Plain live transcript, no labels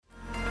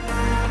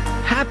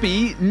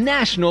Happy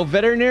National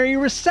Veterinary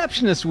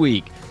Receptionist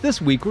Week.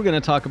 This week, we're going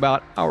to talk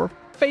about our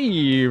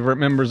favorite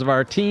members of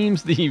our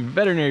teams, the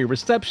veterinary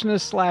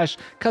receptionists slash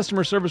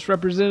customer service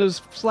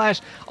representatives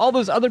slash all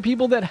those other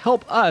people that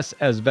help us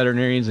as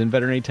veterinarians and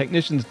veterinary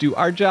technicians do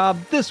our job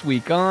this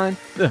week on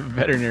the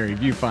Veterinary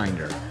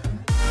Viewfinder.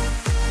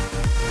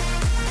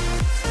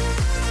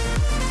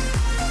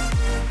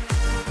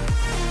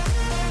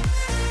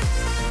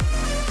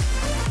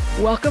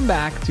 Welcome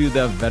back to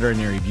the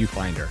Veterinary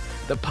Viewfinder,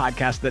 the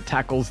podcast that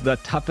tackles the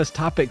toughest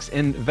topics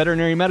in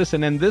veterinary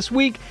medicine. And this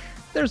week,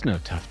 there's no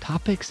tough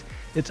topics.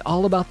 It's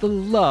all about the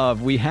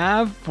love we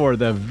have for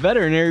the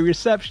veterinary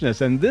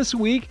receptionist. And this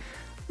week,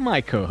 my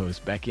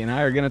co-host Becky and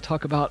I are going to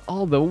talk about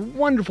all the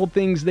wonderful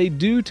things they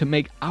do to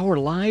make our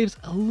lives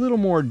a little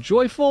more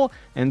joyful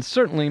and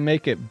certainly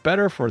make it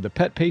better for the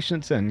pet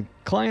patients and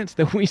clients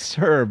that we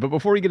serve. But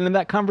before we get into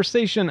that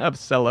conversation of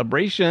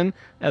celebration,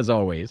 as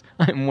always,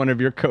 I'm one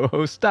of your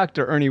co-hosts,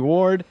 Dr. Ernie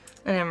Ward.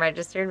 And I'm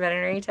registered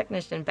veterinary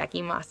technician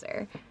Becky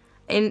Mosser.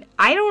 And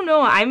I don't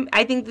know,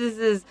 I think this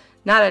is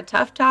not a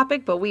tough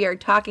topic, but we are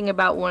talking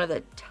about one of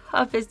the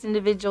toughest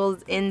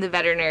individuals in the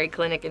veterinary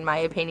clinic, in my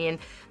opinion.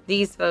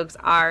 These folks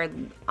are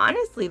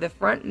honestly the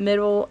front,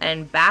 middle,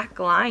 and back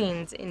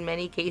lines in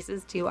many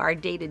cases to our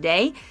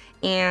day-to-day.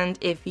 And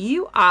if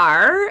you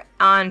are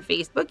on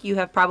Facebook, you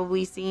have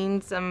probably seen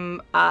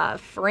some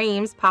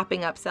frames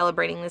popping up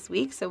celebrating this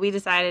week. So we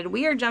decided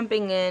we are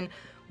jumping in.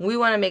 We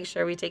want to make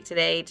sure we take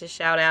today to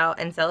shout out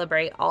and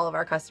celebrate all of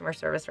our customer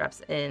service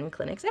reps in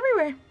clinics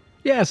everywhere.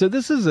 Yeah, so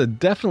this is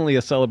definitely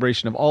a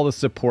celebration of all the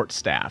support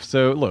staff.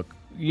 So look,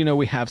 you know,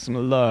 we have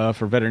some love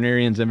for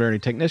veterinarians and veterinary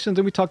technicians,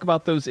 and we talk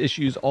about those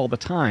issues all the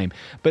time.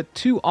 But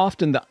too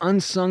often, the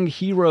unsung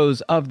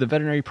heroes of the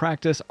veterinary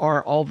practice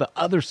are all the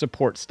other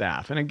support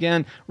staff. And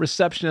again,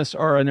 receptionists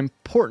are an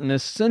important,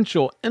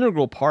 essential,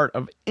 integral part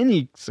of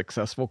any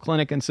successful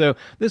clinic. And so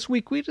this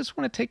week, we just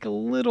want to take a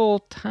little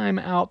time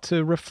out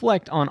to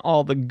reflect on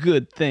all the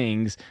good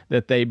things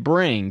that they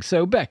bring.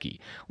 So Becky,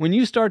 when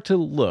you start to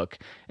look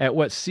at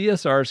what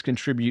CSRs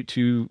contribute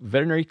to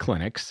veterinary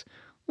clinics,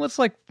 what's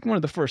like one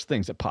of the first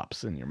things that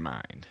pops in your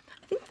mind?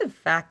 I think the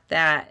fact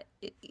that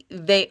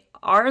they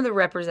are the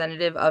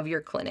representative of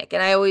your clinic.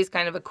 And I always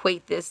kind of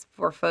equate this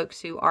for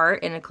folks who are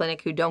in a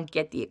clinic who don't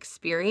get the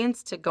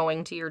experience to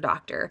going to your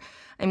doctor.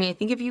 I mean, I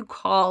think if you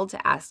call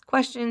to ask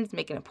questions,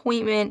 make an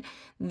appointment,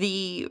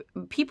 the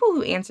people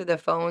who answer the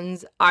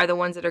phones are the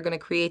ones that are going to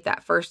create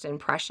that first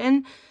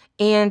impression.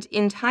 And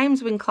in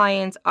times when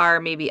clients are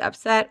maybe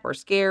upset or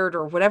scared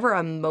or whatever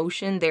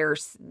emotion they're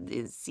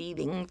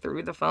seething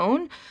through the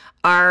phone,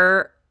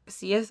 our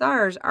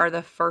CSRs are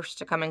the first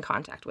to come in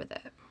contact with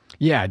it.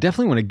 Yeah, I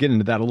definitely want to get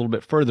into that a little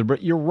bit further,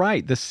 but you're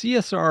right. The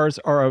CSRs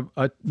are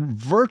a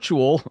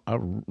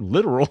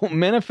literal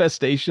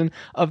manifestation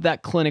of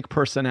that clinic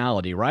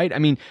personality, right? I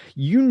mean,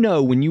 you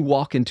know, when you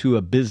walk into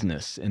a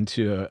business,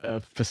 into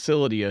a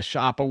facility, a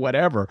shop or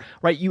whatever,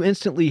 right, you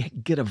instantly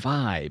get a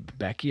vibe,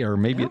 Becky, or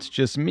maybe it's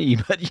just me,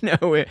 but you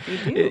know,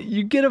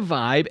 you get a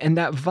vibe, and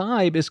that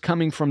vibe is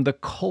coming from the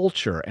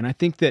culture. And I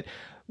think that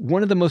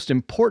one of the most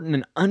important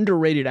and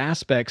underrated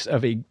aspects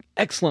of a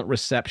excellent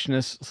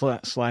receptionist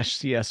slash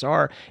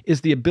CSR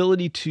is the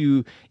ability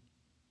to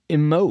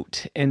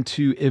emote and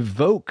to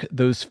evoke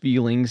those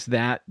feelings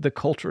that the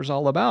culture is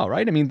all about,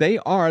 right? I mean, they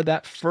are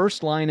that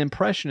first line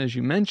impression, as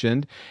you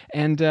mentioned,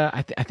 and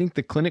I think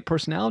the clinic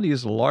personality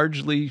is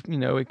largely, you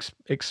know,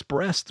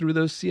 expressed through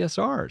those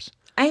CSRs.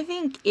 I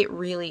think it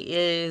really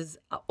is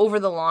over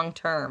the long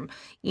term.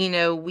 You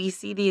know, we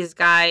see these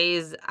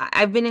guys.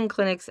 I've been in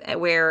clinics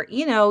where,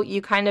 you know,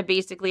 you kind of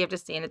basically have to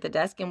stand at the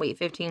desk and wait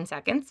 15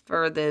 seconds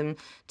for them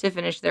to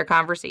finish their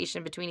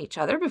conversation between each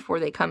other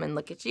before they come and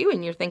look at you.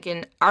 And you're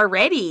thinking,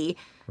 already,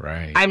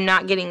 right, I'm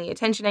not getting the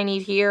attention I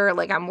need here.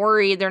 Like, I'm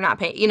worried they're not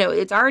paying. You know,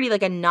 it's already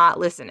like a not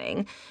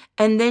listening.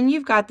 And then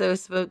you've got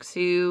those folks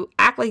who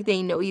act like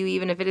they know you,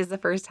 even if it is the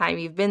first time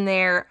you've been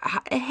there,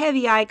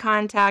 heavy eye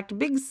contact,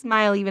 big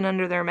smile even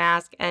under their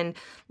mask. And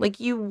like,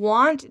 you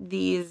want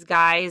these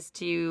guys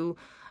to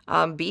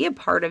be a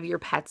part of your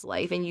pet's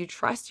life, and you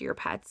trust your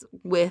pets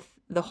with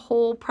the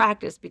whole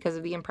practice because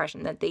of the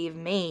impression that they've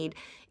made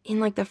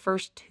in like the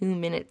first 2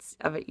 minutes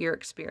of your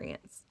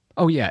experience.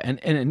 Oh, yeah.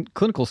 And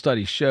clinical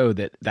studies show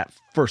that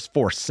first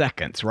 4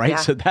 seconds, right? Yeah,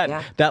 so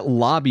that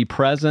lobby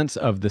presence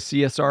of the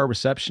CSR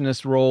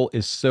receptionist role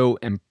is so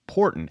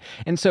important.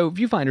 And so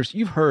viewfinders,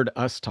 you've heard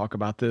us talk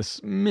about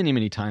this many,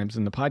 many times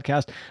in the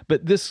podcast,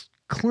 but this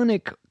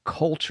clinic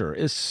culture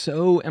is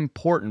so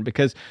important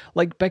because,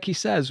 like Becky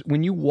says,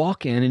 when you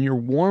walk in and you're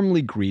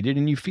warmly greeted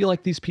and you feel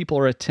like these people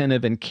are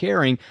attentive and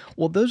caring,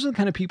 well, those are the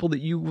kind of people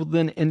that you will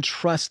then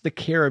entrust the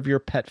care of your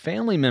pet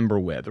family member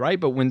with, right?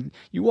 But when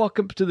you walk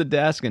up to the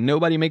desk and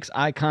nobody makes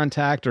eye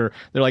contact, or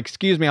they're like,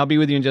 excuse me, I'll be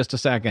with you in just a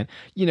second,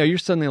 you know, you're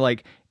suddenly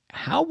like,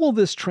 how will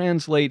this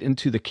translate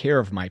into the care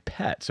of my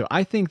pet? So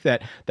I think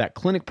that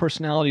clinic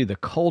personality, the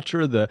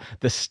culture, the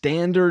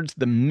standards,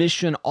 the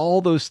mission, all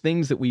those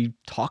things that we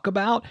talk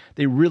about,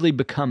 they really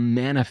become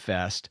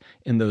manifest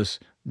in those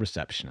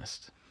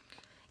receptionists.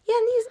 Yeah,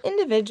 and these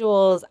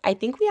individuals, I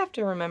think we have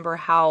to remember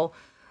how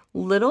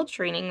little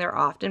training they're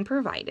often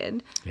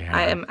provided.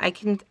 Yeah. I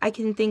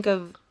can think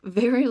of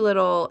very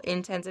little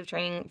intensive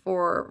training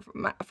for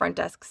my front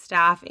desk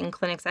staff in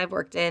clinics I've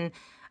worked in.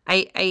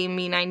 I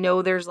mean, I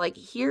know there's like,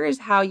 here is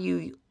how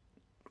you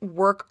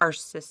work our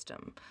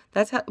system.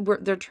 That's how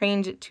they're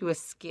trained to a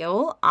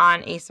skill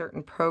on a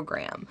certain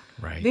program.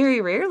 Right.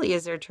 Very rarely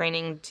is there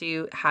training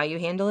to how you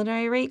handle an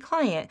irate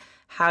client,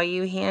 how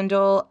you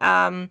handle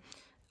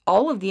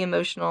all of the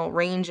emotional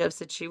range of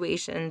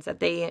situations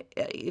that they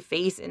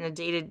face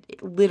in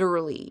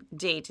literally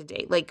day to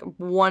day. Like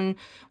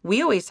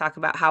we always talk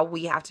about how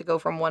we have to go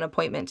from one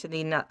appointment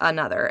to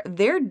another.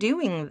 They're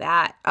doing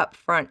that up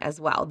front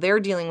as well. They're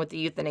dealing with the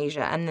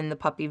euthanasia and then the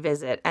puppy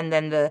visit and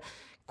then the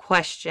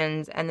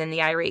questions and then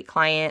the irate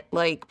client,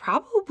 like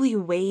probably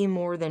way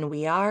more than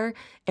we are,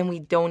 and we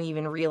don't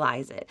even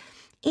realize it.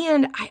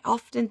 And I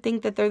often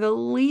think that they're the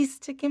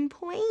least to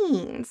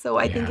complain. So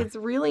I think it's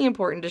really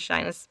important to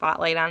shine a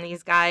spotlight on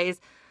these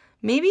guys.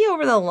 Maybe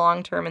over the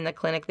long term in the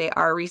clinic, they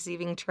are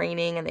receiving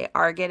training and they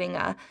are getting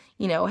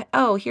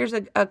here's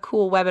a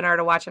cool webinar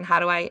to watch on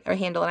how do I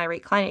handle an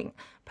irate client.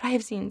 But I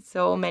have seen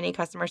so many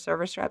customer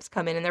service reps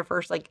come in their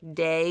first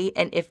day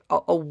and if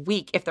a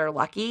week, if they're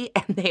lucky,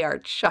 and they are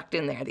chucked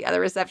in there. The other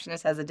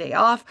receptionist has a day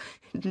off.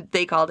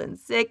 They called in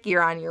sick.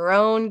 You're on your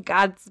own.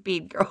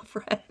 Godspeed,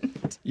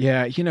 girlfriend.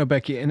 Yeah,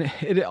 Becky, and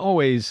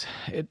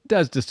it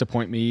does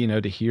disappoint me,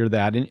 to hear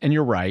that. And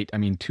you're right. I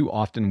mean, too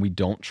often we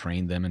don't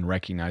train them and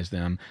recognize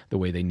them the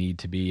way they need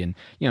to be. And,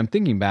 I'm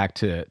thinking back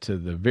to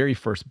the very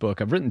first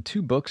book. I've written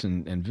 2 books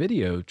and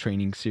video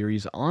training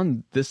series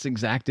on this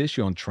exact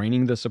issue, on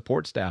training the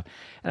support staff.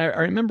 And I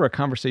remember a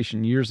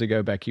conversation years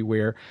ago, Becky,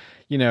 where,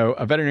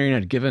 a veterinarian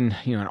had given,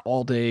 an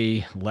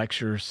all-day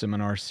lecture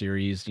seminar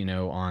series,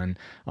 on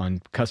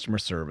customer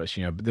service.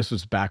 But this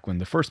was back when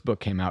the first book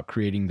came out,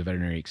 Creating the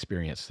Veterinary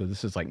Experience. So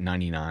this is like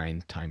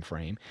 99 time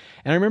frame.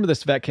 And I remember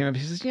this vet came up,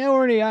 he says,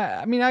 Ernie,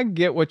 I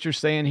get what you're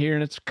saying here,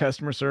 and it's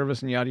customer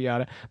service and yada,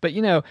 yada. But,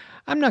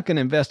 I'm not going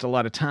to invest a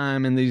lot of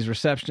time in these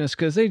receptionists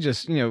because they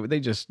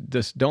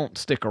just don't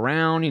stick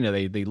around.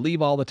 They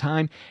leave all the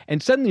time.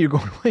 And suddenly you're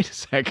going, wait a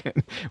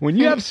second. When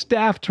you have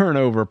staff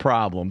turnover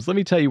problems, let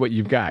me tell you what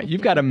you've got.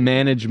 You've got a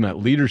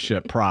management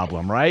leadership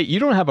problem, right? You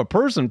don't have a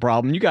person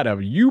problem. You got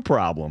a you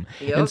problem.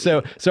 Yep. And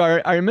so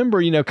I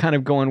remember, kind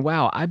of going,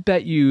 wow, I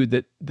bet you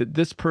that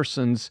this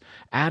person's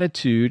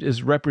attitude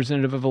is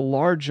representative of a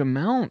large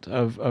amount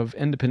of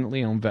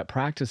independently owned vet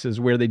practices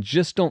where they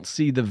just don't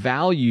see the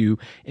value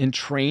in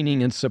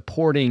training and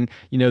supporting,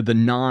 the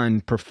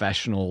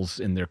non-professionals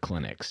in their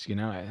clinics.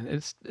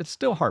 It's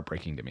still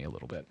heartbreaking to me a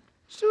little bit.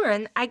 Sure,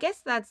 and I guess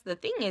that's the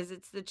thing is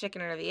it's the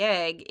chicken or the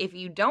egg. If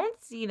you don't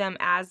see them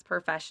as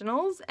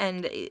professionals,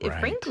 and right.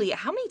 Frankly,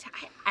 how many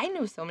times I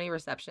know so many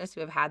receptionists who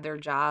have had their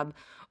job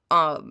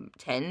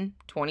 10,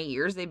 20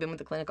 years. They've been with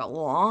the clinic a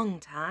long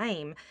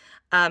time.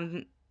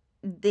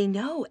 They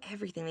know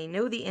everything. They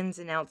know the ins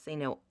and outs. They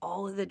know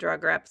all of the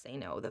drug reps. They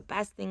know the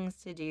best things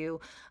to do.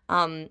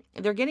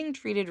 They're getting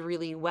treated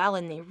really well,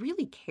 and they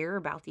really care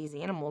about these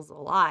animals a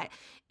lot.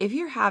 If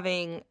you're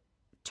having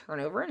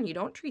turnover and you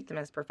don't treat them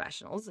as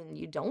professionals and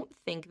you don't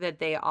think that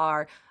they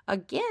are,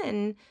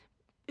 again,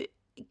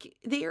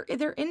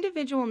 their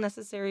individual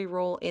necessary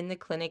role in the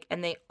clinic,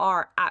 and they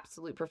are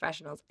absolute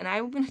professionals. And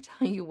I'm going to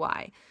tell you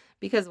why.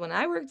 Because when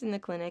I worked in the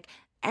clinic,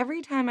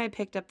 every time I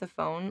picked up the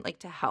phone,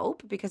 to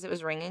help, because it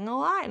was ringing a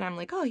lot, and I'm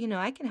like, oh,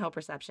 I can help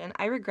reception,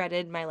 I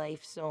regretted my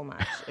life so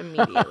much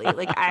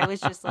immediately. I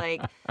was just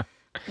like,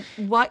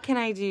 what can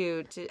I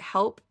do to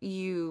help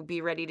you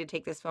be ready to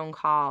take this phone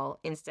call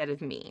instead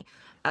of me?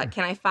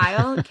 Can I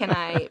file? Can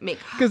I make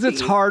copies? Because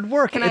it's hard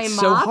work. It's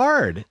so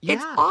hard. Yeah.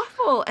 It's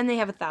awful. And they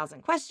have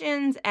 1,000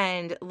 questions.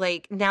 And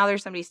now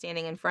there's somebody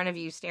standing in front of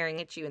you staring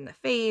at you in the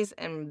face.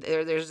 And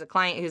there's a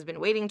client who's been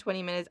waiting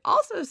 20 minutes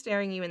also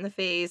staring you in the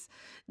face.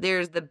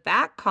 There's the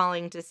back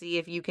calling to see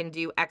if you can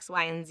do X,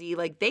 Y, and Z.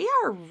 They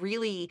are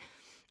really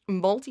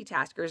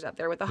multitaskers up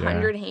there with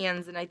 100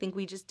 hands, and I think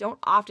we just don't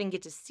often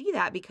get to see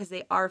that because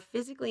they are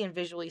physically and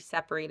visually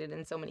separated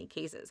in so many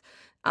cases.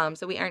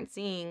 So we aren't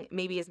seeing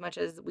maybe as much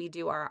as we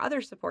do our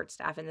other support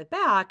staff in the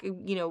back,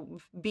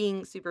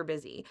 being super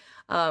busy.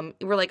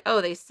 We're like,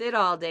 oh, they sit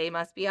all day,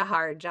 must be a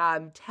hard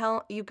job.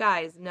 Tell you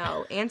guys,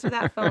 no, answer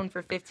that phone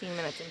for 15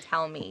 minutes and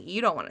tell me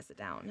you don't want to sit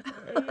down.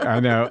 I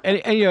know.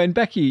 And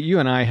Becky, you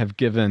and I have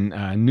given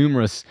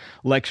numerous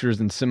lectures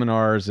and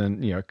seminars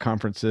and,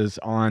 conferences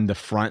on the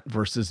front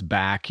versus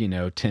back,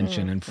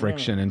 tension and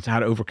friction and how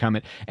to overcome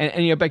it.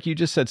 And Becky, you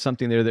just said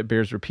something there that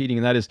bears repeating,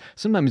 and that is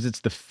sometimes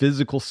it's the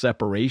physical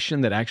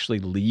separation that actually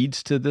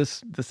leads to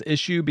this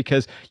issue,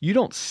 because you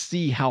don't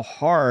see how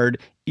hard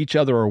each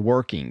other are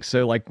working.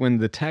 So like when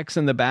the techs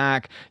in the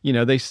back,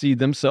 they see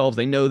themselves,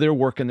 they know they're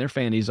working their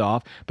fannies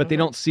off, but they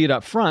don't see it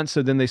up front.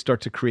 So then they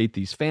start to create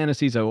these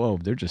fantasies. Oh,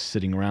 they're just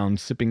sitting around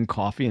sipping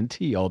coffee and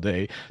tea all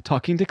day,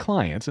 talking to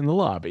clients in the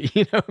lobby.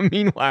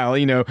 Meanwhile,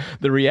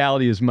 the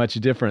reality is much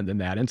different than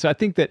that. And so I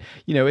think that,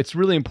 it's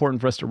really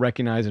important for us to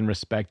recognize and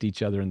respect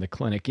each other in the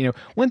clinic.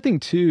 One thing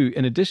too,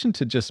 in addition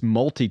to just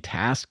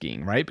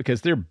multitasking, right?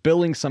 Because they're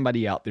billing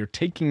somebody out, they're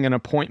taking an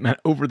appointment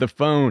over the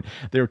phone,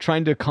 they're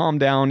trying to calm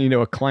down,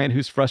 a client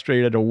who's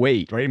frustrated to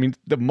wait, right? I mean,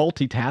 the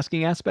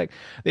multitasking aspect,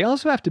 they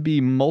also have to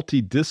be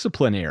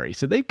multidisciplinary.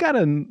 So they've got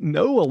to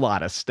know a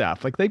lot of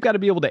stuff. Like they've got to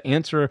be able to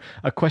answer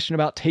a question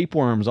about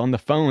tapeworms on the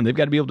phone. They've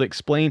got to be able to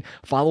explain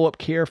follow-up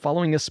care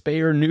following a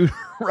spay or neuter,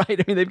 right?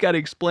 I mean, they've got to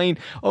explain,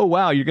 oh,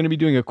 wow, you're going to be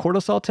doing a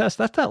cortisol test.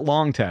 That's that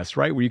long test,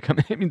 right? Where you come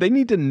in. I mean, they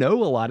need to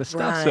know a lot of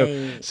stuff.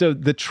 Right. So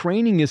the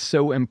training is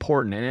so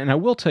important. And I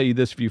will tell you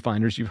this,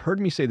 viewfinders, you've heard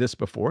me say this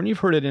before, and you've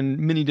heard it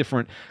in many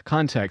different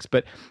contexts,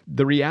 but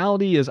the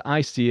reality as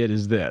I see it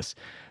is this: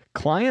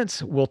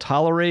 clients will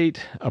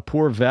tolerate a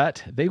poor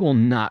vet. They will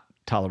not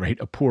tolerate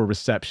a poor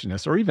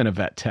receptionist or even a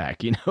vet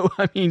tech,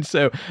 I mean,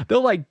 so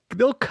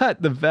they'll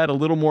cut the vet a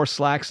little more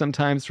slack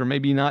sometimes for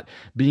maybe not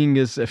being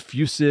as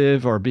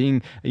effusive or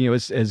being,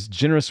 as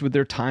generous with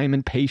their time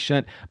and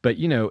patient. But,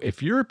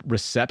 if your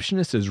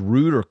receptionist is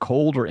rude or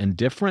cold or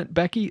indifferent,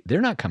 Becky,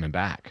 they're not coming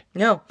back.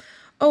 No.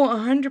 Oh,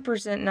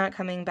 100% not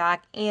coming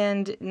back.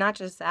 And not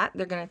just that,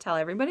 they're going to tell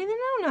everybody they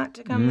know not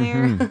to come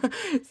there.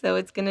 So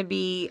it's going to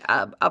be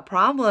a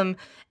problem.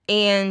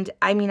 And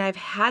I mean, I've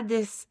had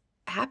this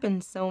happen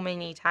so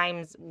many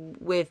times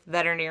with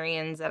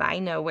veterinarians that I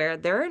know where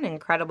they're an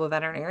incredible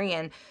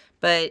veterinarian,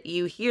 but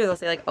you hear they'll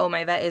say like, oh,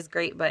 my vet is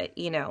great, but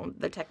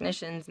the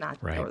technician's not,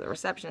 right, or the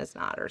receptionist's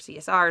not, or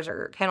CSRs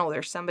or kennel,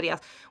 there's somebody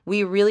else.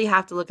 We really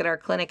have to look at our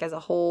clinic as a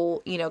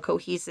whole,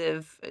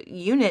 cohesive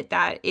unit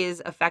that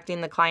is affecting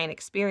the client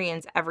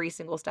experience every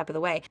single step of the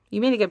way.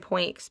 You made a good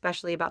point,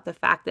 especially about the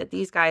fact that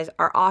these guys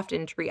are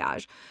often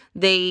triage.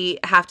 They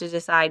have to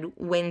decide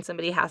when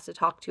somebody has to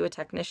talk to a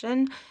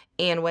technician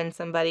and when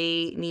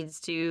somebody needs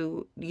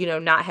to,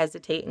 not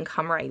hesitate and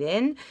come right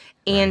in.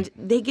 And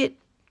they get,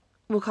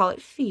 we'll call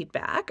it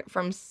feedback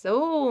from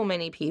so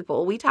many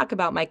people. We talk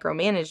about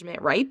micromanagement,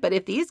 right? But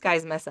if these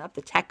guys mess up,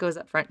 the tech goes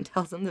up front and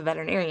tells them, the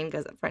veterinarian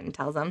goes up front and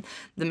tells them,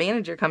 the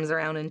manager comes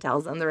around and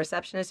tells them, the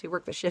receptionist who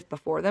worked the shift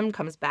before them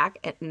comes back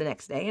the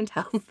next day and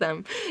tells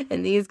them.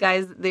 And these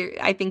guys,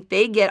 I think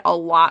they get a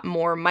lot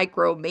more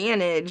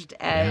micromanaged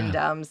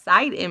and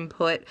side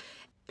input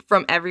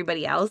from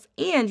everybody else.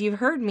 And you've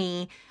heard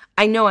me,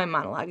 I know I'm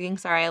monologuing.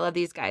 Sorry, I love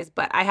these guys.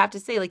 But I have to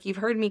say, like, you've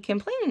heard me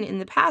complain in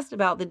the past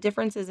about the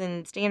differences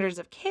in standards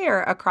of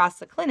care across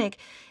the clinic.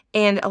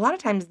 And a lot of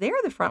times they're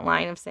the front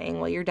line of saying,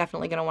 well, you're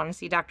definitely going to want to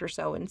see Dr.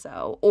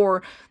 So-and-so.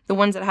 Or the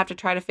ones that have to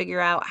try to figure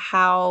out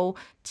how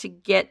to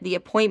get the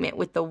appointment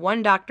with the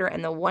one doctor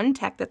and the one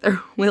tech that they're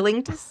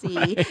willing to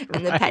see.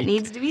 And the pet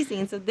needs to be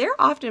seen. So they're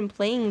often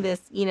playing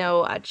this,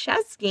 a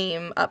chess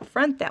game up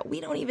front that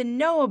we don't even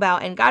know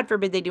about. And God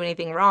forbid they do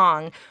anything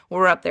wrong.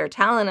 We're up there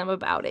telling them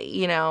about it,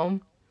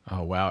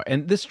 Oh, wow.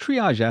 And this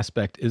triage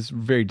aspect is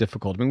very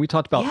difficult. I mean, we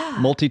talked about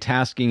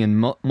multitasking and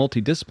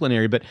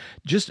multidisciplinary, but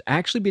just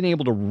actually being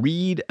able to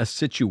read a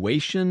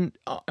situation,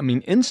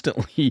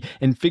 instantly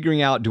and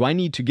figuring out, do I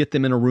need to get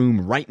them in a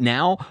room right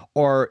now?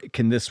 Or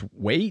can this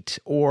wait?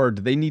 Or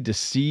do they need to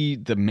see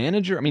the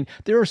manager? I mean,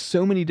 there are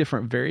so many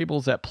different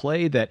variables at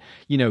play that,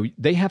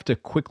 they have to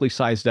quickly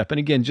size it up. And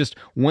again, just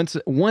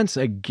once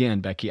again,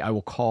 Becky, I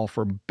will call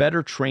for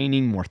better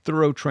training, more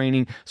thorough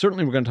training.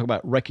 Certainly, we're going to talk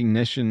about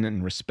recognition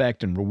and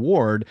respect and reward.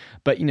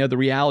 But, the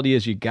reality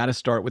is you got to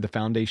start with a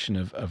foundation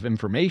of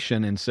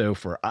information. And so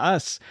for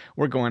us,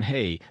 we're going,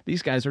 hey,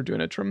 these guys are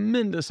doing a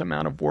tremendous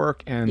amount of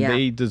work and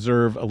they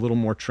deserve a little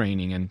more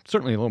training and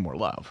certainly a little more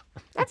love.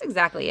 That's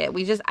exactly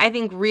it. I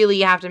think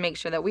really have to make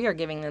sure that we are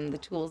giving them the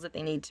tools that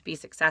they need to be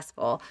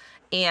successful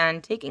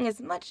and taking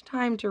as much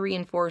time to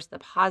reinforce the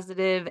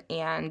positive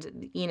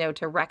and,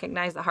 to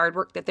recognize the hard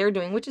work that they're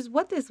doing, which is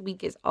what this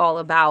week is all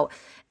about.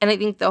 And I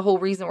think the whole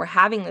reason we're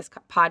having this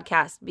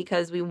podcast,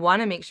 because we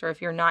want to make sure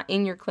if you're not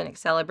in your clinic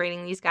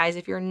celebrating these guys,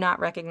 if you're not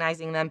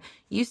recognizing them,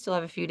 you still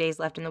have a few days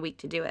left in the week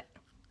to do it.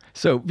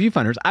 So,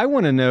 viewfinders, I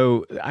want to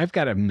know, I've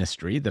got a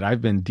mystery that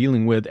I've been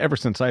dealing with ever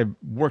since I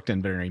worked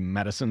in veterinary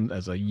medicine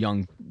as a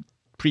young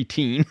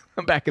preteen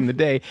back in the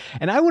day.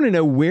 And I want to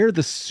know where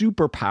the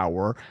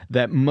superpower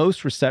that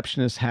most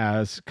receptionists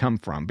has come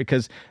from,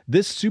 because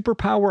this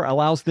superpower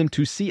allows them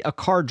to see a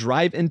car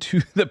drive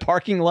into the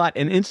parking lot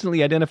and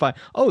instantly identify,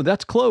 oh,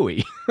 that's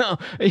Chloe.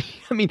 I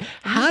mean,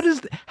 how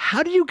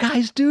do you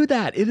guys do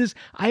that?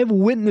 I have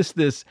witnessed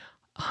this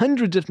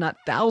hundreds, if not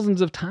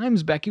thousands of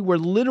times, Becky, where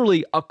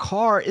literally a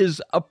car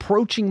is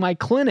approaching my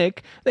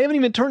clinic. They haven't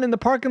even turned in the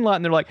parking lot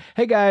and they're like,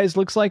 hey guys,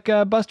 looks like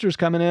Buster's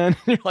coming in. And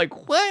you're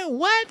like,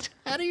 what?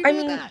 How do you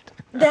do that?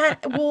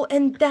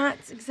 And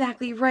that's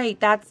exactly right.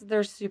 That's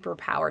their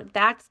superpower.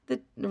 That's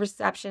the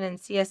reception and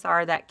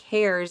CSR that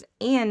cares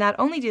And not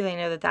only do they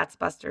know that that's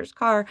Buster's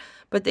car,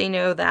 but they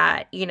know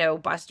that,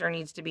 Buster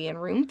needs to be in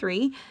room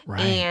 3 Right.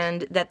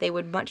 and that they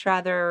would much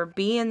rather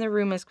be in the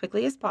room as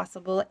quickly as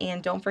possible.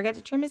 And don't forget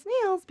to trim his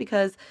nails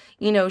because,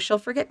 she'll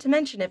forget to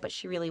mention it, but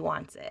she really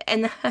wants it.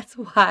 And that's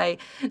why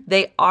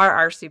they are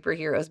our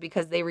superheroes,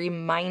 because they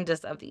remind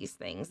us of these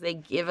things. They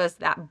give us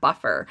that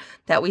buffer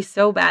that we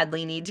so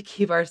badly need to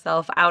keep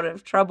ourselves out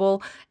of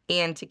trouble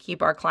and to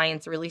keep our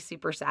clients really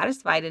super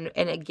satisfied.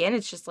 And again,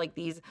 it's just like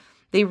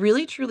they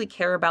really truly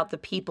care about the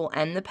people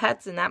and the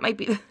pets. And that might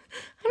be, I'm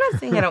not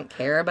saying I don't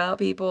care about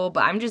people,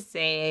 but I'm just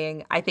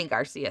saying I think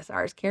our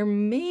CSRs care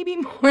maybe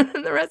more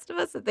than the rest of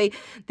us, that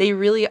they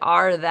really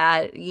are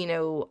that,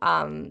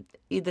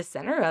 the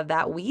center of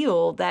that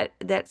wheel that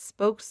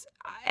spokes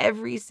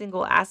every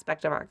single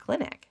aspect of our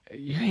clinic.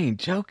 You ain't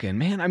joking,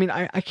 man. I mean,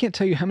 I can't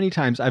tell you how many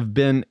times I've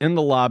been in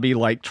the lobby,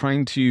 like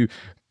trying to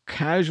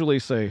casually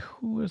say,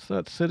 who is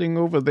that sitting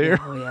over there?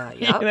 Oh,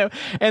 yeah. Yep.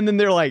 And then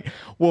they're like,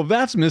 well,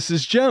 that's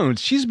Mrs. Jones.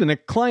 She's been a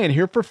client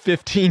here for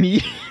 15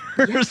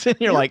 years. And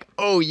you're like,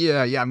 oh,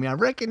 yeah. I mean, I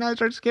recognize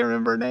her. I just can't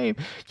remember her name.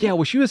 Yeah,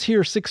 well, she was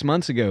here 6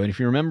 months ago. And if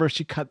you remember,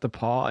 she cut the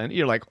paw. And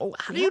you're like, oh,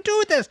 how do you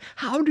do this?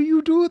 How do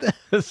you do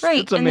this?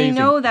 Right. It's and amazing. they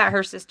know that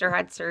her sister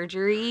had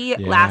surgery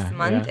last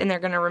month, and they're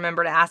going to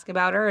remember to ask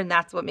about her. And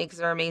that's what makes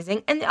her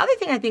amazing. And the other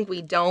thing I think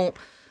we don't,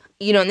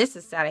 and this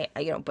is sad,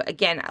 but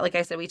again, like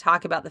I said, we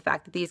talk about the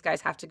fact that these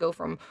guys have to go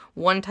from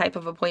one type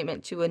of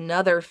appointment to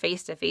another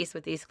face-to-face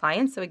with these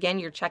clients. So again,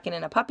 you're checking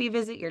in a puppy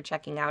visit, you're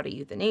checking out a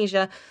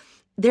euthanasia.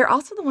 They're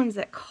also the ones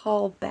that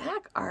call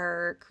back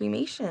our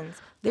cremations.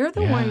 They're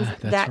the ones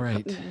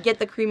that get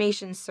the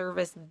cremation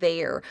service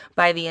there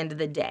by the end of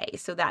the day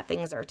so that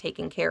things are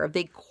taken care of.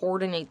 They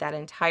coordinate that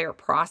entire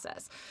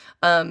process.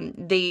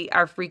 They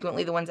are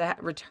frequently the ones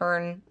that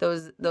return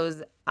those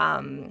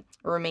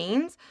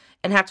remains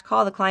and have to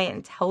call the client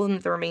and tell them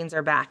that the remains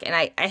are back. And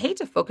I hate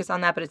to focus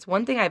on that, but it's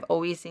one thing I've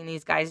always seen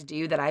these guys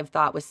do that I've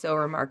thought was so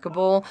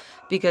remarkable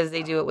because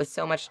they do it with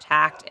so much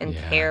tact and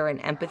care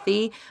and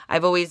empathy.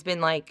 I've always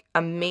been like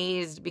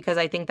amazed because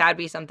I think that'd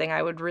be something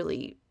I would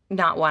really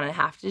not want to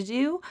have to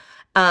do.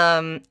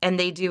 And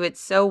they do it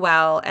so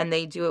well, and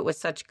they do it with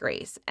such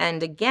grace.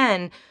 And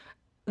again,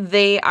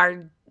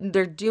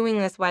 they're doing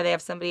this while they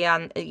have somebody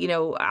on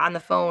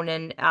the phone,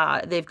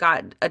 and they've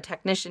got a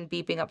technician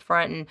beeping up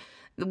front. And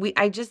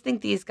I just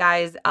think these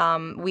guys,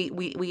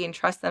 we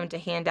entrust them to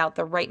hand out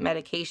the right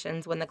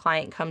medications when the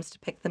client comes to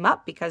pick them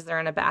up because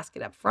they're in a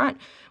basket up front.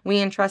 We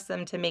entrust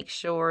them to make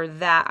sure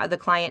that the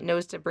client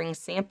knows to bring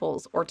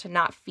samples or to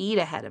not feed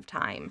ahead of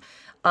time.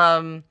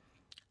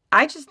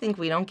 I just think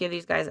we don't give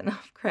these guys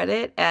enough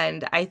credit.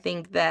 And I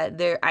think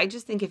that I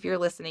just think if you're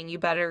listening, you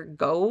better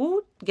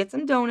go get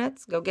some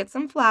donuts, go get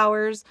some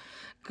flowers,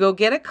 go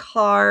get a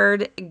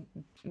card,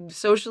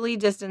 socially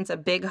distance a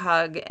big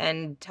hug,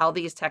 and tell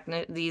these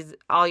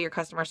all your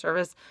customer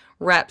service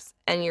reps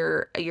and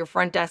your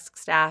front desk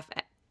staff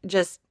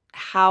just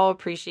how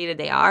appreciated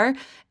they are.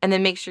 And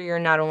then make sure you're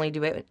not only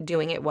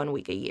doing it 1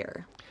 week a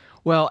year.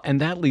 Well, and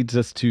that leads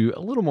us to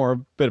a little more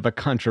bit of a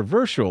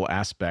controversial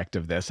aspect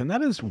of this, and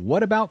that is,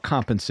 what about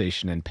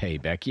compensation and pay,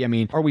 Becky? I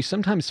mean, are we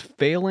sometimes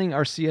failing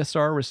our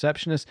CSR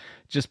receptionists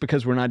just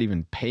because we're not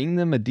even paying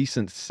them a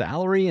decent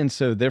salary, and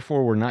so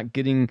therefore we're not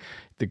getting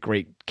the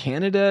great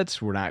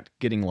candidates, we're not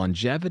getting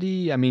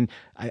longevity? I mean,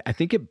 I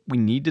think we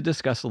need to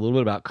discuss a little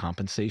bit about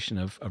compensation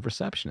of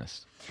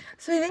receptionists.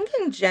 So I think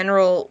in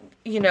general,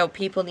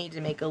 people need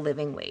to make a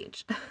living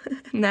wage.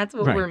 And that's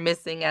what we're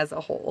missing as a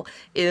whole,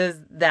 is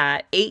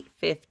that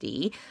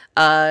 $8.50,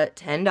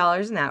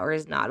 $10 an hour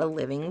is not a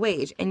living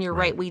wage. And you're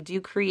right, we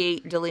do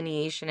create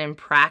delineation in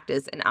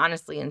practice and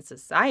honestly in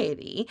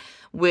society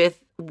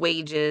with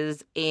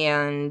wages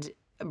and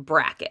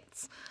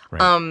brackets.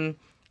 Right.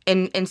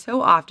 And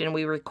so often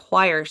we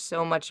require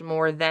so much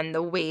more than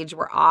the wage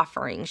we're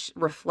offering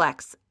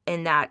reflects,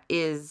 and that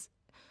is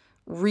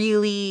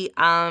really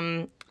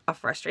a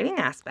frustrating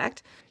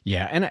aspect.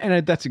 Yeah,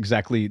 and that's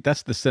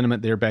the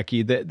sentiment there,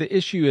 Becky. The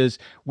issue is,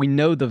 we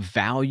know the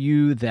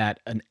value that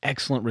an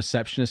excellent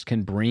receptionist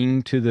can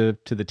bring to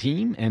the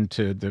team and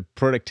to the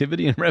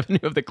productivity and revenue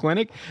of the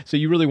clinic. So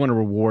you really want to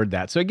reward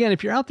that. So again,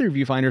 if you're out there,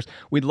 viewfinders,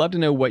 we'd love to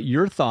know what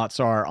your thoughts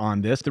are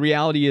on this. The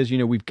reality is,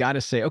 we've got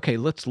to say, okay,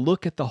 let's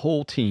look at the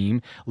whole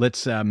team.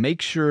 Let's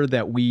make sure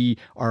that we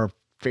are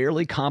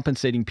fairly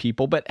compensating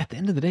people. But at the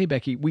end of the day,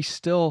 Becky, we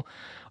still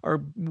are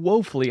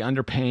woefully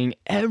underpaying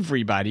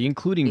everybody,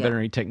 including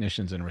veterinary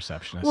technicians and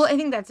receptionists. Well, I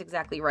think that's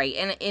exactly right.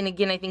 And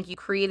again, I think you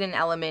create an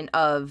element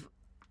of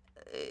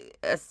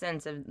a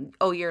sense of,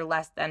 oh, you're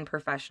less than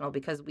professional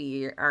because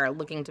we are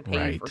looking to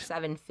pay you for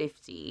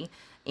 $7.50,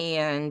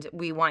 and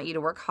we want you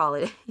to work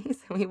holidays,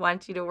 and we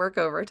want you to work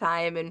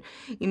overtime, and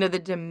the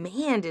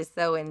demand is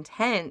so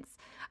intense.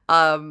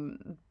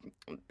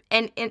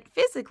 And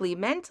physically,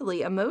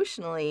 mentally,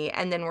 emotionally,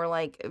 and then we're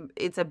like,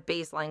 it's a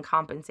baseline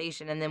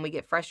compensation, and then we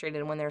get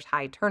frustrated when there's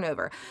high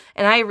turnover.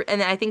 And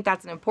I think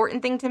that's an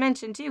important thing to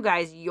mention too,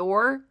 guys.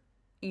 Your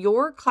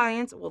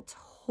clients will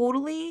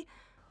totally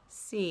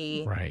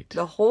see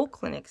the whole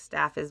clinic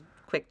staff is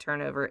quick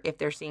turnover if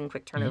they're seeing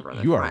quick turnover on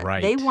the You front. are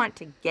right. They want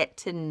to get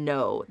to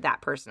know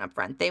that person up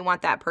front. They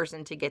want that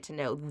person to get to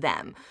know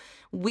them.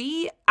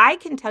 I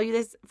can tell you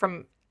this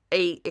from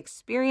a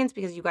experience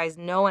because you guys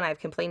know, and I've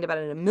complained about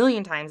it a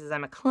million times, as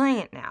I'm a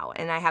client now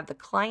and I have the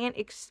client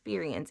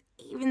experience,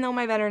 even though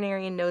my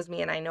veterinarian knows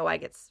me and I know I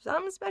get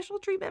some special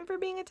treatment for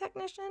being a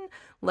technician.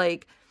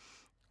 Like,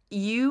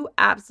 you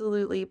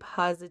absolutely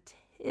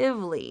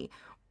positively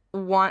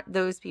want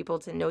those people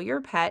to know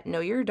your pet, know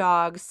your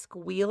dog,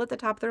 squeal at the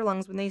top of their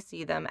lungs when they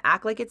see them,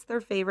 act like it's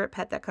their favorite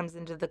pet that comes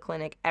into the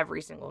clinic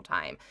every single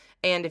time.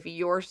 And if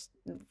your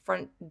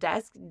front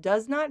desk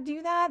does not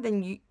do that,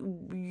 then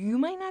you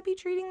might not be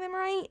treating them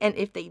right. And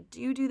if they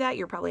do that,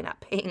 you're probably not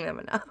paying them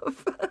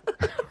enough.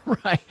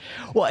 Right.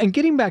 Well, and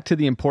getting back to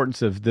the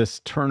importance of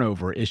this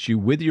turnover issue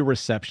with your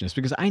receptionist,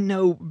 because I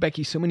know,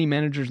 Becky, so many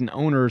managers and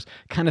owners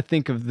kind of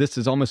think of this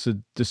as almost a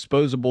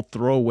disposable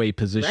throwaway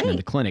position in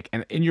the clinic.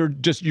 And you're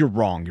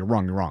wrong. You're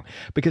wrong.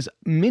 Because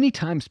many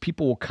times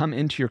people will come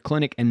into your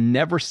clinic and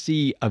never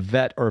see a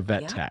vet or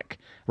vet tech,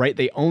 right?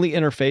 They only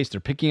interface,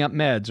 they're picking up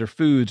meds or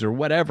foods or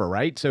whatever,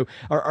 right? So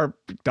our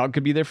dog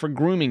could be there for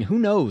grooming. Who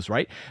knows,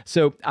 right?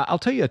 So I'll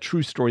tell you a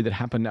true story that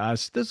happened to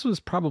us. This was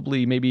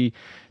probably maybe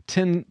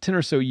 10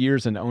 or so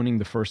years in owning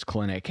the first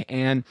clinic.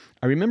 And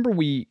I remember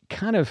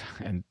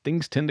and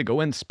things tend to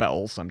go in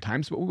spells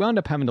sometimes, but we wound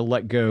up having to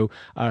let go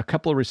a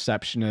couple of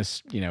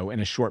receptionists, in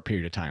a short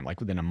period of time, like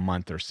within a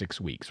month or 6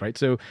 weeks, right?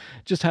 So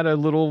just had a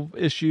little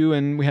issue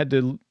and we had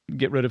to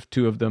get rid of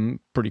 2 of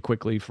them pretty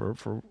quickly for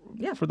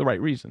the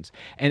right reasons.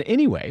 And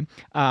anyway,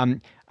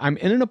 I'm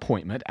in an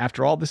appointment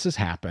after all this has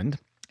happened.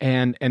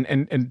 And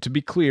to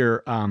be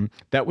clear,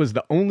 that was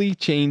the only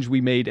change we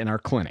made in our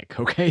clinic.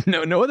 Okay,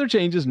 no other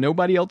changes.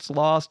 Nobody else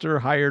lost or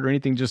hired or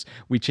anything. Just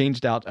we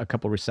changed out a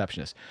couple of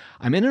receptionists.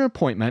 I'm in an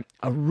appointment.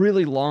 A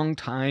really long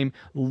time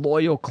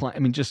loyal client. I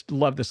mean, just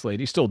love this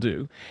lady, still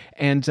do.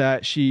 And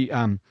she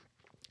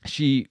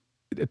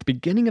at the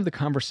beginning of the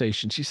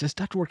conversation, she says,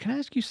 "Dr. Ward, can I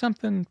ask you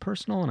something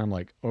personal?" And I'm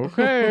like,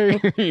 "Okay,"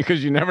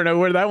 because you never know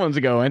where that one's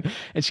going.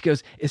 And she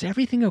goes, "Is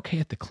everything okay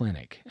at the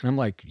clinic?" And I'm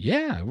like,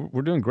 "Yeah,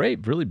 we're doing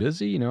great, really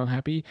busy,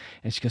 happy."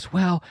 And she goes,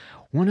 "Well,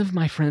 one of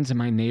my friends in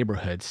my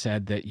neighborhood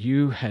said that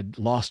you had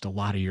lost a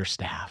lot of your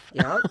staff."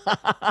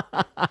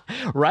 Yep.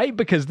 Right?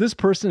 Because this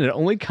person had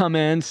only come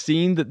in,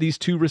 seen that these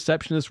 2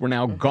 receptionists were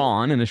now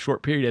gone in a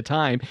short period of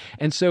time.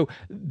 And so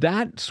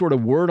that sort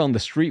of word on the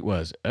street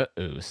was,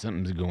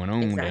 something's going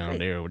on down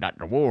there with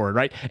Dr. Ward,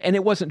 right? And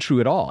it wasn't true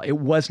at all. It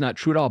was not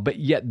true at all. But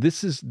yet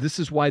this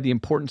is why the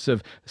importance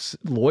of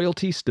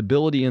loyalty,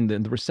 stability, and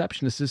the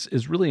receptionist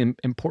is really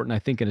important, I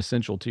think, and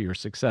essential to your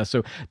success.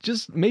 So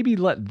just maybe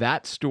let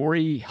that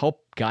story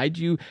help guide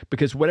you,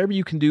 because whatever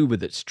you can do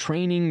with its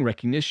training,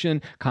 recognition,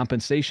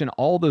 compensation,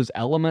 all those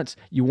elements,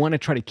 you want to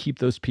try to keep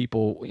those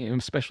people,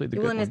 especially the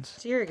good ones. And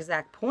it's to your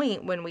exact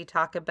point when we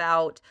talk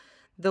about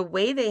the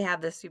way they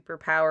have the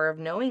superpower of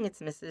knowing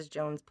it's Mrs.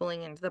 Jones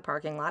pulling into the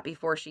parking lot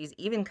before she's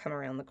even come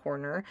around the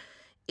corner,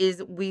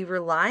 is we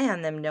rely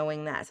on them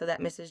knowing that so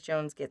that Mrs.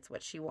 Jones gets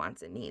what she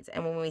wants and needs.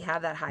 And when we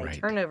have that high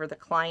turnover, the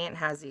client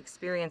has the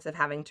experience of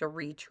having to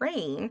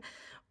retrain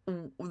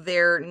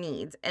their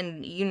needs.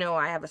 And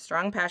I have a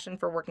strong passion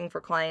for working for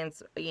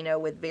clients,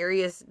 with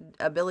various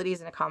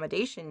abilities and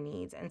accommodation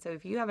needs. And so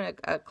if you have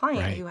a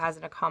client who has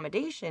an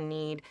accommodation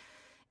need,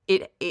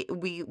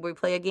 we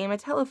play a game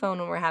of telephone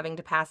when we're having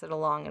to pass it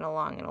along and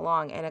along and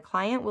along. And a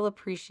client will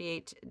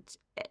appreciate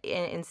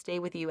and stay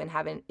with you and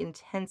have an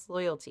intense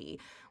loyalty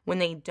when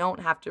they don't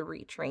have to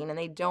retrain and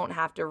they don't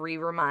have to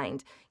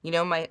re-remind.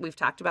 We've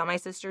talked about my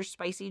sister's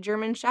spicy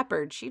German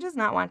Shepherd. She does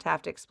not want to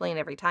have to explain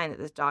every time that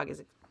this dog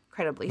is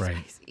incredibly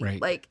spicy.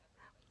 Like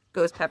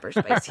ghost pepper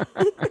spicy,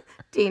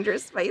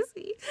 dangerous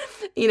spicy,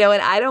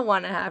 and I don't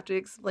want to have to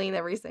explain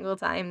every single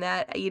time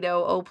that,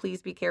 oh,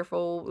 please be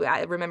careful.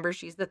 I remember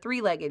she's the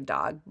 3-legged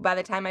dog. By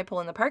the time I pull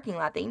in the parking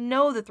lot, they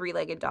know the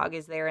 3-legged dog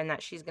is there and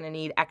that she's going to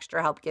need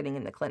extra help getting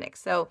in the clinic.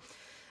 So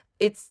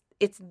it's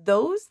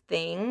those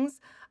things.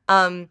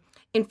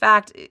 In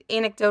fact,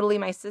 anecdotally,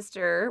 my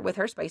sister with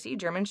her spicy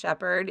German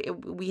Shepherd,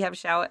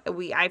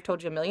 I've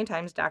told you a million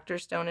times, Dr.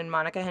 Stone and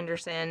Monica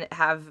Henderson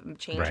have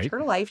changed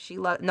her life. She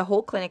loved the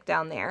whole clinic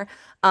down there,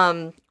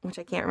 which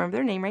I can't remember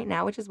their name right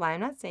now, which is why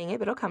I'm not saying it,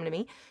 but it'll come to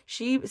me.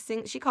 She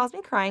calls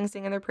me crying,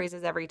 singing their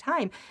praises every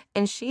time.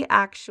 And she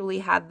actually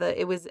had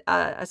it was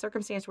a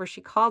circumstance where she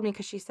called me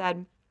because she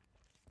said,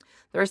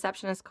 the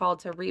receptionist called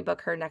to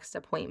rebook her next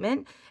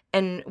appointment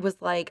and was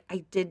like,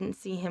 "I didn't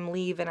see him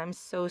leave and I'm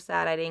so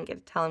sad I didn't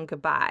get to tell him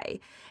goodbye."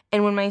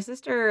 And when my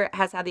sister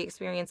has had the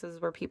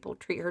experiences where people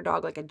treat her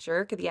dog like a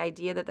jerk, the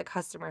idea that the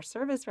customer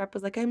service rep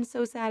was like, "I'm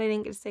so sad I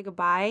didn't get to say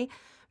goodbye,"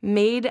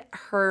 made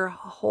her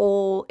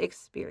whole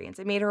experience.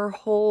 It made her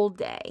whole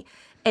day.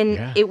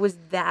 And it was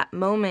that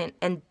moment,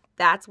 and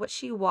that's what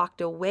she walked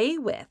away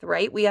with,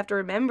 right? We have to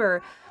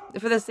remember,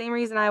 for the same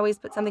reason I always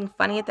put something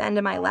funny at the end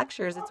of my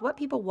lectures, it's what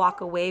people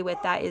walk away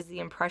with that is the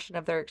impression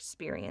of their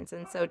experience.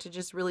 And so to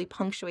just really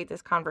punctuate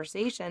this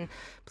conversation,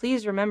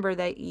 please remember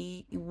that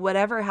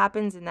whatever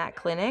happens in that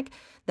clinic,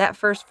 that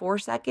first 4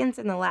 seconds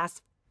and the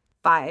last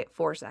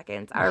 4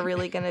 seconds are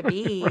really going to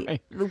be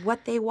Right.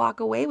 what they walk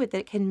away with.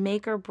 It can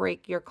make or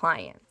break your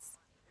clients.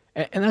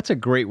 And that's a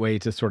great way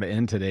to sort of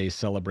end today's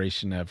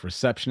celebration of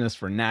receptionists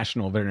for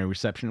National Veterinary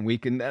Reception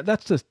Week. And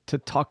that's just to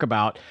talk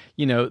about,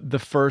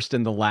 the first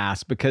and the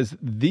last, because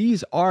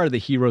these are the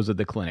heroes of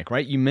the clinic,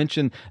 right? You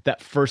mentioned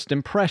that first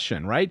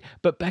impression, right?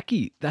 But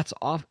Becky,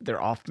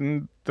 they're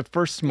often the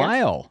first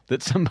smile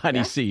that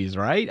somebody sees,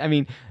 right? I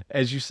mean,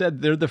 as you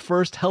said, they're the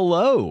first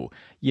hello,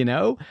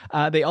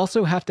 They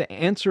also have to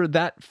answer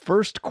that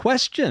first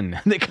question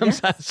that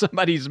comes out of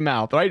somebody's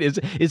mouth, right?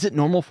 Is it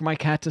normal for my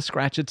cat to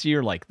scratch its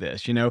ear like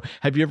this?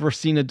 Have you ever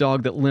seen a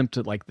dog that limped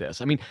like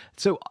this? I mean,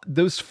 so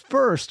those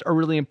first are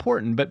really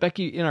important. But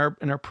Becky, in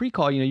our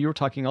pre-call, you were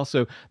talking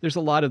also, there's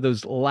a lot of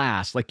those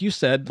last, like you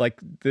said, like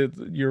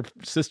your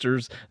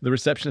sisters, the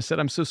receptionist said,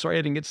 I'm so sorry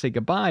I didn't get to say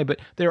goodbye. But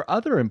there are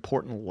other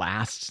important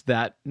lasts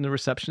that the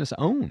receptionists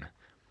own.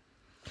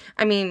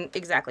 I mean,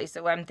 exactly.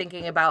 So I'm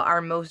thinking about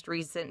our most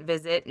recent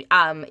visit.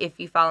 If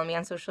you follow me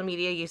on social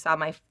media, you saw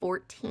my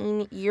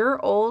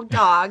 14-year-old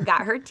dog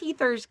got her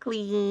teethers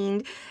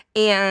cleaned,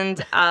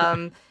 and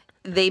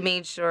they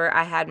made sure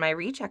I had my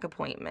recheck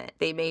appointment.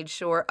 They made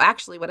sure,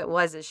 actually what it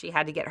was is she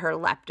had to get her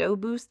lepto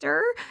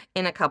booster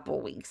in a couple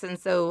weeks. And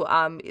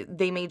so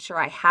they made sure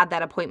I had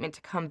that appointment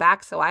to come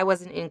back so I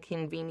wasn't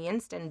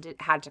inconvenienced and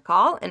had to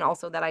call, and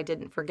also that I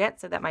didn't forget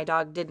so that my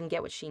dog didn't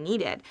get what she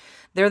needed.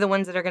 They're the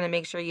ones that are going to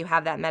make sure you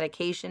have that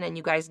medication, and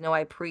you guys know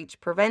I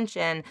preach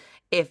prevention.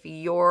 If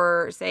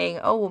you're saying,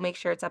 oh, we'll make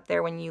sure it's up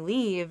there when you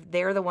leave,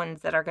 they're the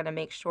ones that are going to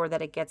make sure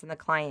that it gets in the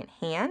client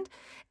hand.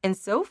 And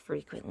so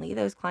frequently,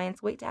 those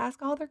clients wait to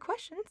ask all their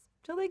questions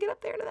till they get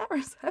up there to that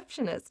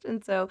receptionist.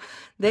 And so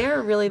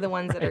they're really the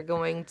ones that are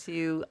going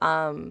to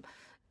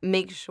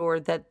make sure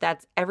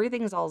that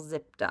everything's all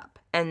zipped up,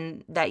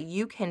 and that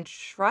you can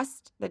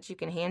trust that you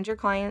can hand your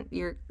client,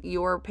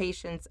 your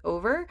patients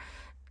over,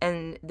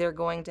 and they're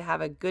going to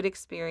have a good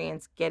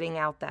experience getting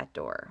out that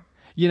door.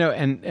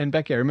 And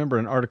Becky, I remember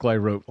an article I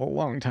wrote a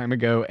long time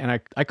ago, and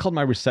I called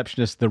my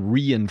receptionists the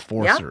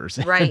reinforcers.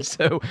 Yep, right. And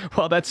so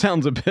while that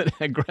sounds a bit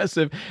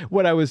aggressive,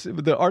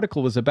 the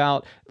article was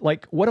about,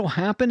 like, what'll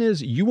happen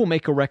is you will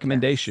make a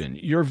recommendation.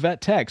 Yes. Your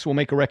vet techs will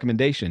make a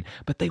recommendation,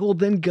 but they will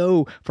then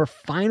go for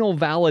final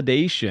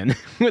validation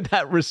with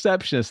that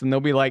receptionist. And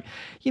they'll be like,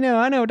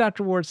 I know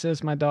Dr. Ward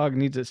says my dog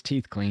needs its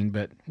teeth cleaned,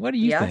 but what do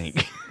you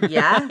think?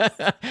 Yes.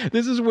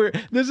 This is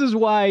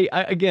why,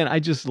 I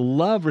just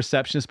love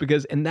receptionists,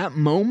 because in that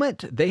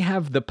moment, they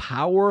have the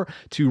power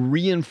to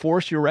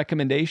reinforce your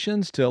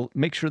recommendations to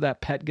make sure that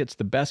pet gets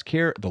the best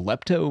care, the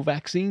lepto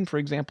vaccine, for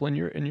example, in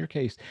your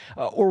case,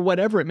 or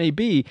whatever it may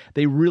be.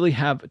 They really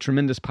have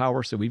tremendous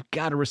power. So we've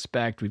got to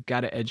respect, we've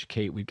got to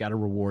educate, we've got to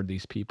reward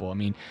these people. I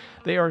mean,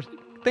 they are.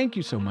 Thank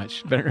you so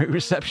much, veterinary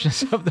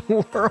receptionists of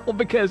the world,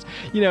 because,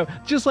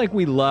 just like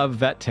we love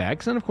vet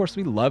techs, and of course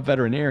we love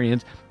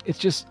veterinarians, it's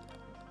just,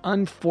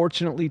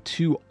 unfortunately,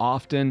 too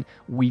often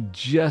we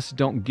just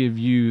don't give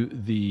you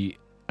the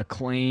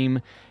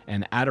acclaim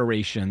and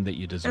adoration that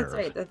you deserve. That's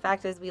right. The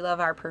fact is, we love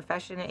our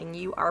profession, and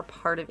you are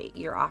part of it.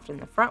 You're often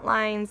the front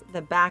lines,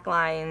 the back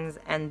lines,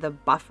 and the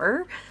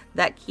buffer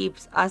that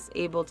keeps us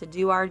able to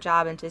do our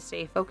job and to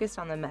stay focused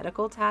on the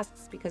medical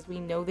tasks, because we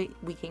know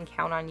that we can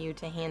count on you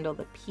to handle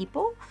the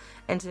people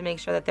and to make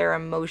sure that their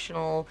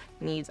emotional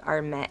needs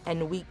are met.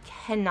 And we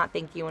cannot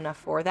thank you enough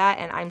for that.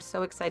 And I'm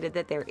so excited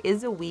that there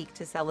is a week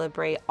to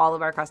celebrate all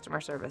of our customer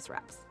service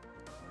reps.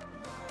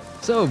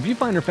 So,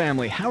 Viewfinder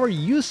family, how are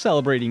you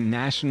celebrating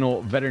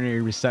National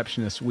Veterinary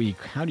Receptionist Week?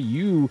 How do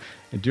you,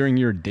 during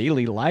your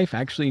daily life,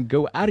 actually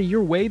go out of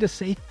your way to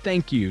say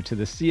thank you to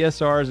the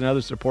CSRs and other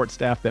support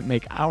staff that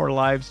make our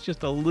lives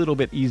just a little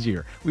bit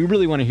easier? We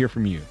really want to hear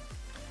from you.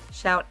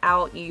 Shout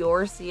out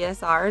your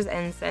CSRs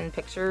and send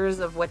pictures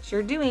of what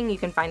you're doing. You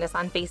can find us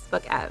on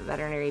Facebook at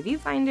Veterinary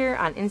Viewfinder,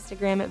 on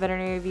Instagram at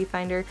Veterinary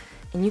Viewfinder,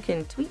 and you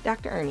can tweet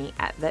Dr. Ernie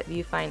at Vet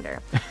Viewfinder.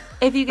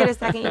 If you get a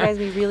second, you guys,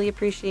 we really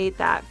appreciate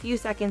that few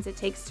seconds it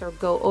takes to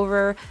go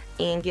over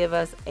and give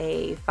us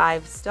a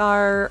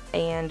 5-star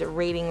and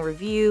rating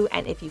review.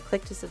 And if you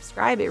click to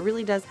subscribe, it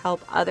really does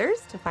help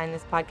others to find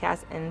this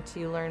podcast and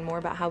to learn more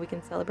about how we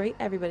can celebrate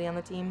everybody on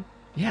the team.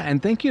 Yeah,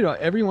 and thank you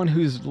to everyone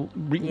who's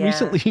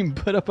recently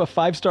put up a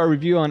 5-star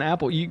review on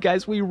Apple. You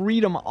guys, we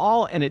read them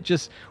all, and it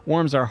just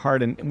warms our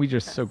heart, and we're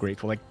just so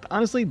grateful. Like,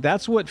 honestly,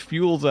 that's what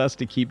fuels us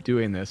to keep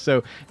doing this. So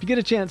if you get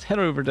a chance, head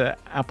over to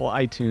Apple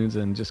iTunes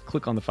and just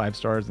click on the 5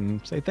 stars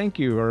and say thank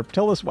you, or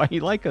tell us why you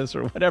like us,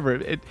 or whatever.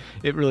 It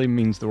really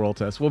means the world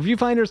to us. Well,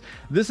 Viewfinders,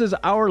 this is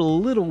our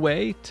little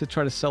way to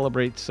try to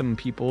celebrate some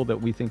people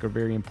that we think are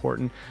very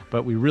important,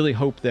 but we really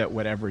hope that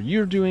whatever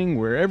you're doing,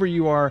 wherever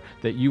you are,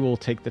 that you will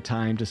take the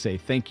time to say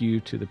thank you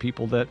to the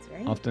people that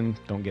often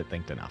don't get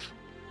thanked enough.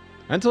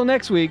 Until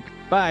next week,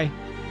 bye.